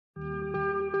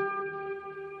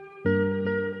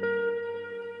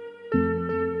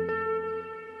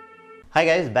Hi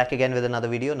guys, back again with another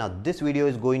video. Now this video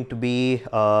is going to be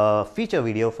a feature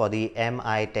video for the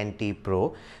Mi10T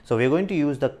Pro. So we're going to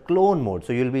use the clone mode.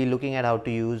 So you'll be looking at how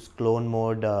to use clone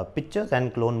mode pictures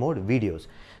and clone mode videos.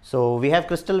 So we have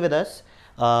Crystal with us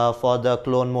for the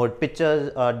clone mode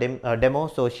pictures demo.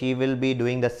 So she will be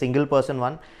doing the single person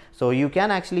one. So you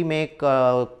can actually make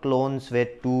clones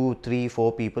with 2, 3,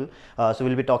 4 people. So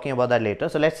we'll be talking about that later.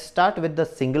 So let's start with the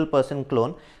single person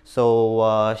clone.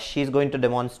 So she's going to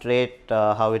demonstrate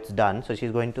how it's done. So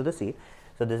she's going to the seat.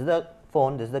 So this is the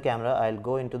phone, this is the camera. I'll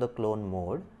go into the clone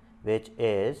mode, which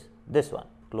is this one,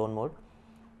 clone mode.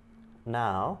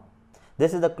 Now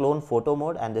this is the clone photo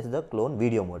mode and this is the clone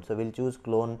video mode. So we'll choose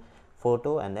clone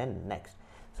photo and then next.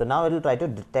 So now it will try to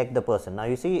detect the person. Now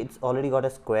you see it's already got a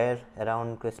square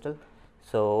around Crystal.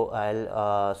 So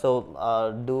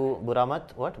I'll do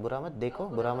Buramat, what? Buramat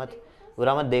Dekho?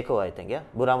 Buramat Dekho, I think, yeah?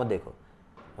 Buramat Dekho.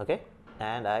 Okay,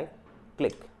 and I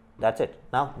click. That's it.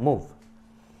 Now move.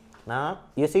 Now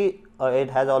you see it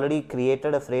has already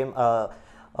created a frame,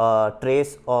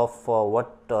 trace of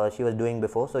what she was doing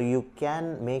before. So you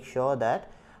can make sure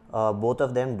that both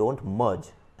of them don't merge.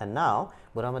 And now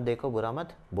Buramat Dekho, Buramat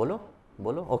Bolo.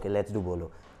 Bolo. Okay, let's do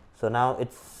Bolo. So now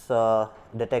it's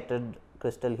detected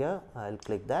Crystal here. I'll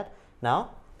click that.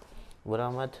 Now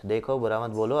Buramat Dekho,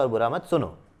 Buramat Bolo or Buramat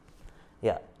Suno.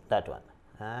 Yeah, that one.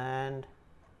 And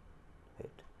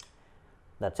wait,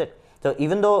 that's it. So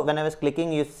even though when I was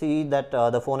clicking, you see that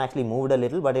the phone actually moved a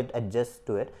little, but it adjusts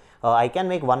to it. I can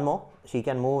make one more. She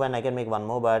can move and I can make one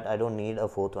more, but I don't need a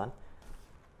fourth one.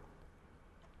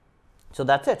 So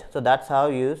that's it. So that's how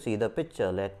you see the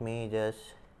picture. Let me just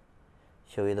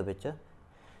show you the picture.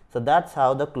 So that's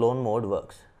how the clone mode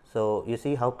works. So you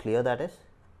see how clear that is,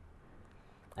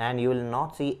 and you will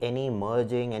not see any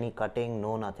merging, any cutting,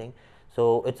 no nothing.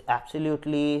 So it's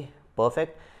absolutely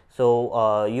perfect.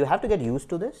 So you have to get used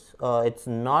to this. It's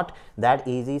not that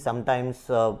easy. Sometimes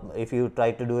if you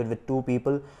try to do it with 2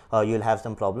 people, you'll have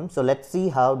some problems. So let's see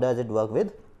how does it work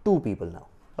with 2 people now.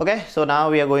 Okay, so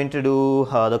now we are going to do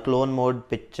the clone mode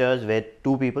pictures with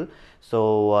 2 people.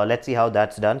 So let's see how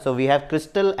that's done. So we have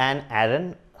Crystal and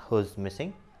Aaron, who's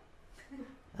missing.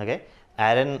 Okay,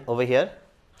 Aaron over here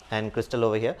and Crystal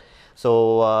over here.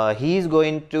 So he's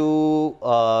going to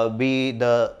be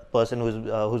the person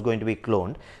who's going to be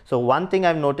cloned. So one thing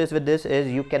I've noticed with this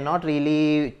is you cannot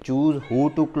really choose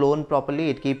who to clone properly.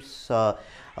 It keeps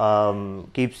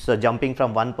jumping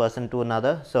from one person to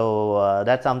another. So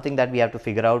that's something that we have to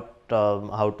figure out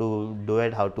how to do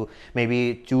it, how to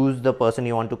maybe choose the person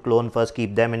you want to clone first,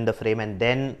 keep them in the frame and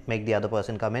then make the other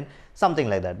person come in, something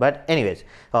like that. But anyways,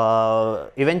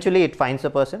 eventually it finds the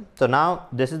person. So now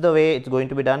this is the way it's going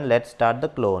to be done. Let's start the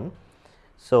clone.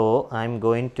 So I'm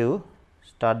going to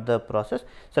start the process.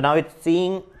 So now it's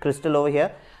seeing Crystal over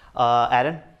here.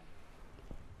 Aaron.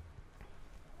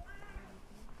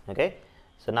 Okay.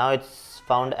 So now it's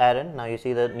found Aaron. Now you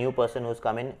see the new person who's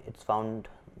come in, it's found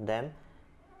them.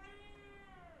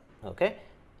 Okay,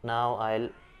 now I'll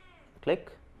click.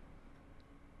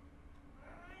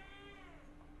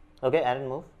 Okay, Aaron,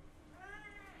 move.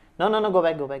 No, go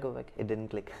back. It didn't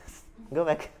click. Go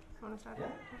back.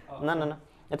 No,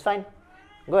 it's fine.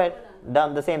 Go ahead.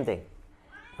 Done the same thing.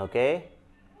 Okay.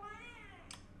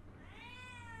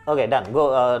 Okay, done.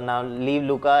 Go. Now leave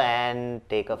Luca and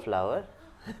take a flower.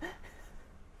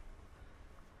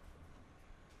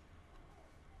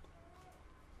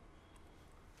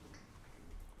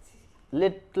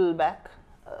 Little back.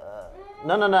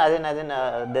 No, as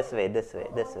in this way.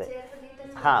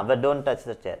 But don't touch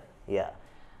the chair. Yeah.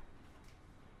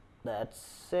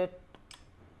 That's it.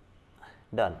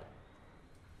 Done.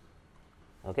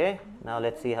 Okay. Now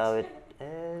let's see how it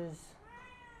is.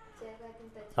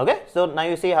 Okay. So now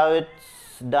you see how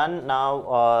it's done.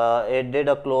 Now it did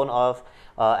a clone of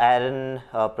Aaron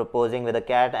proposing with a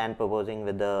cat and proposing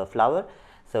with the flower.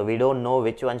 So we don't know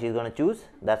which one she's going to choose.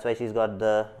 That's why she's got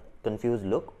the confused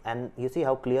look. And you see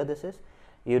how clear this is.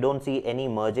 You don't see any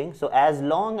merging. So as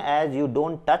long as you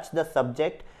don't touch the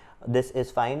subject, this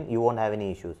is fine. You won't have any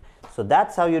issues. So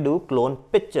that's how you do clone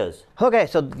pictures. Okay,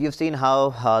 so you've seen how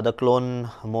the clone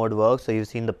mode works. So you've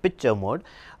seen the picture mode.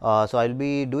 So I'll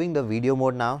be doing the video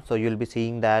mode now. So you'll be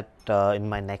seeing that in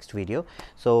my next video.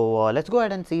 So let's go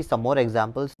ahead and see some more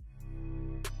examples.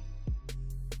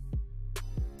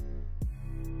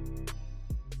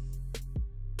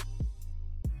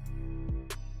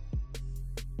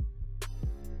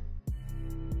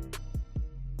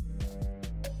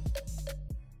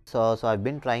 So I've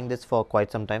been trying this for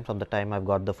quite some time, from the time I've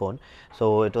got the phone.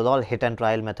 So it was all hit and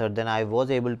trial method. Then I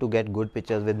was able to get good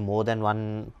pictures with more than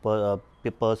one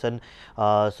person.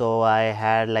 So I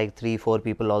had like 3-4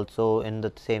 people also in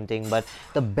the same thing, but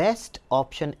the best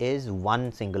option is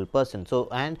one single person. So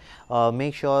and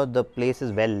make sure the place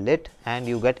is well lit and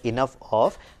you get enough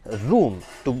of room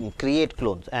to create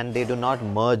clones and they do not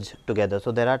merge together.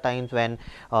 So there are times when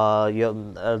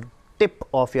your tip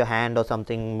of your hand or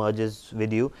something merges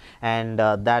with you, and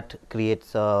that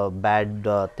creates a bad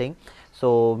thing.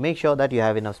 So make sure that you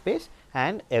have enough space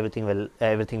and everything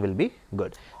will be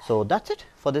good. So that's it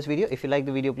for this video. If you like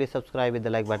the video, please subscribe with the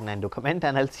like button and do comment,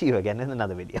 and I'll see you again in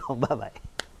another video. Bye bye.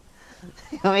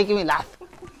 You're making me laugh.